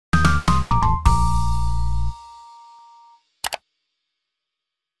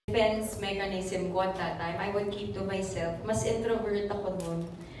defense mechanism ko at that time, I would keep to myself. Mas introvert ako nun.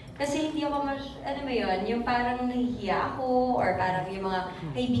 Kasi hindi ako ano mo yun, yung parang nahihiya ako, or parang yung mga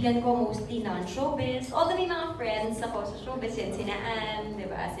kaibigan ko mostly non-showbiz. Although may mga friends ako sa showbiz, yun, sina Ann, di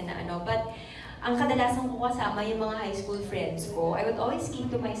ba, sina ano. But ang kadalasan ko kasama yung mga high school friends ko, I would always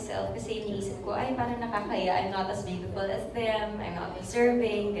keep to myself kasi iniisip ko, ay parang nakakaya, I'm not as beautiful as them, I'm not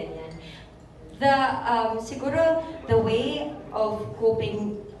deserving, ganyan. Siguro, the way of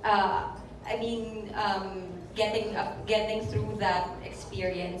coping, getting through that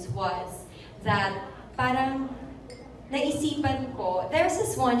experience was that parang naisipan ko, there's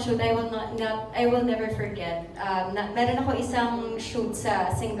this one shoot I will never forget. Meron ako isang shoot sa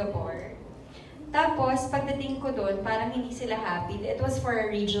Singapore. Tapos, pagdating ko doon, parang hindi sila happy. It was for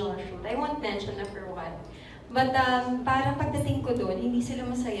a regional shoot. I won't mention na for what. But parang pagdating ko doon, hindi sila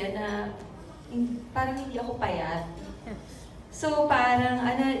masaya na parang hindi ako payat. So parang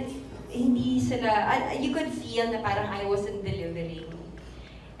hindi sila, you could feel na parang I wasn't delivering.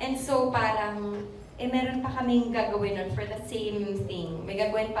 And so parang, meron pa kaming gagawin nun for the same thing. May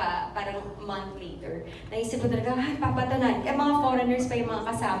gagawin pa parang a month later. Naisip ko talaga, papatunan. Mga foreigners pa yung mga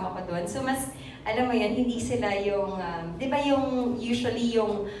kasama ko doon. So mas, alam mo yan, hindi sila yung, di ba yung usually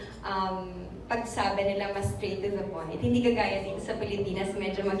yung pagsabi nila mas straight to the point. Hindi kagaya dito sa Pilipinas,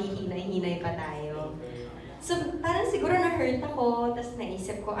 medyo maghihinay-hinay pa tayo. So, parang siguro na-hurt ako, tapos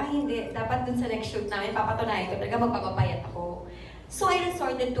naisip ko, hindi, dapat dun sa next shoot namin, papatunayan ko, talaga magpapapayat ako. So, I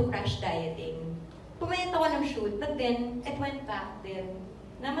resorted to crash dieting. Pumayat ako ng shoot, but then, it went back din.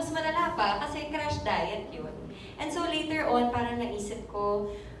 Na mas malala pa, kasi crash diet yun. And so, later on, parang naisip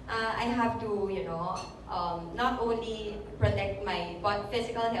ko, I have to, not only protect my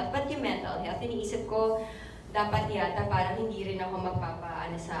physical health, but yung mental health. Iniisip ko, dapat yata parang hindi rin ako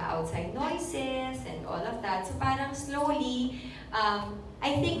magpapaano sa outside noises and all of that. So parang slowly,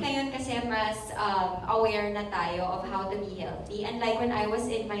 I think ngayon kasi mas aware na tayo of how to be healthy. And like when I was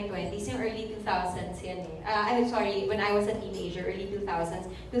in my 20s, yung early 2000s yan eh. I'm sorry, when I was a teenager, early 2000s,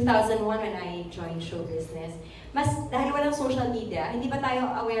 2001 when I joined show business. Mas dahil walang social media, hindi pa tayo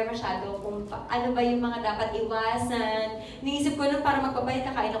aware masyado kung ano ba yung mga dapat iwasan. Naisip ko nun para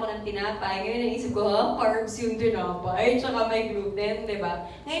magpapayat, kakain ako ng tinapay. Ngayon naisip ko, carbs yung tinapay, tsaka may gluten, di ba?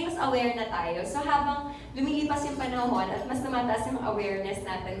 Ngayon mas aware na tayo. So habang lumilipas yung panahon at mas namataas yung awareness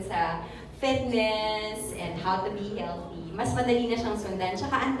natin sa fitness and how to be healthy, mas madali na siyang sundan.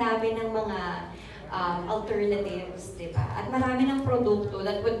 Tsaka ang dami ng mga alternatives, di ba? At marami ng produkto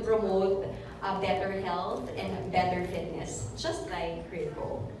that would promote better health and better fitness, just like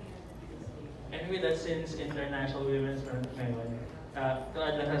Rico. And with that, since International Women's Month ngayon,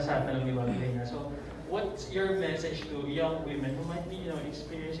 to-add lang sa tanong ni Bea, so what's your message to young women who might be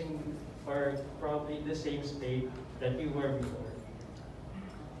experiencing or probably the same state that you were before?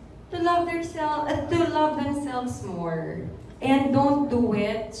 To love themselves more. And don't do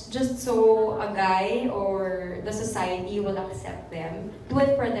it just so a guy or the society will accept them. Do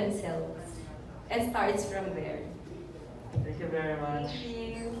it for themselves. It starts from there. Thank you very much.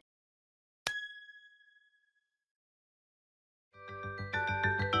 Thank you.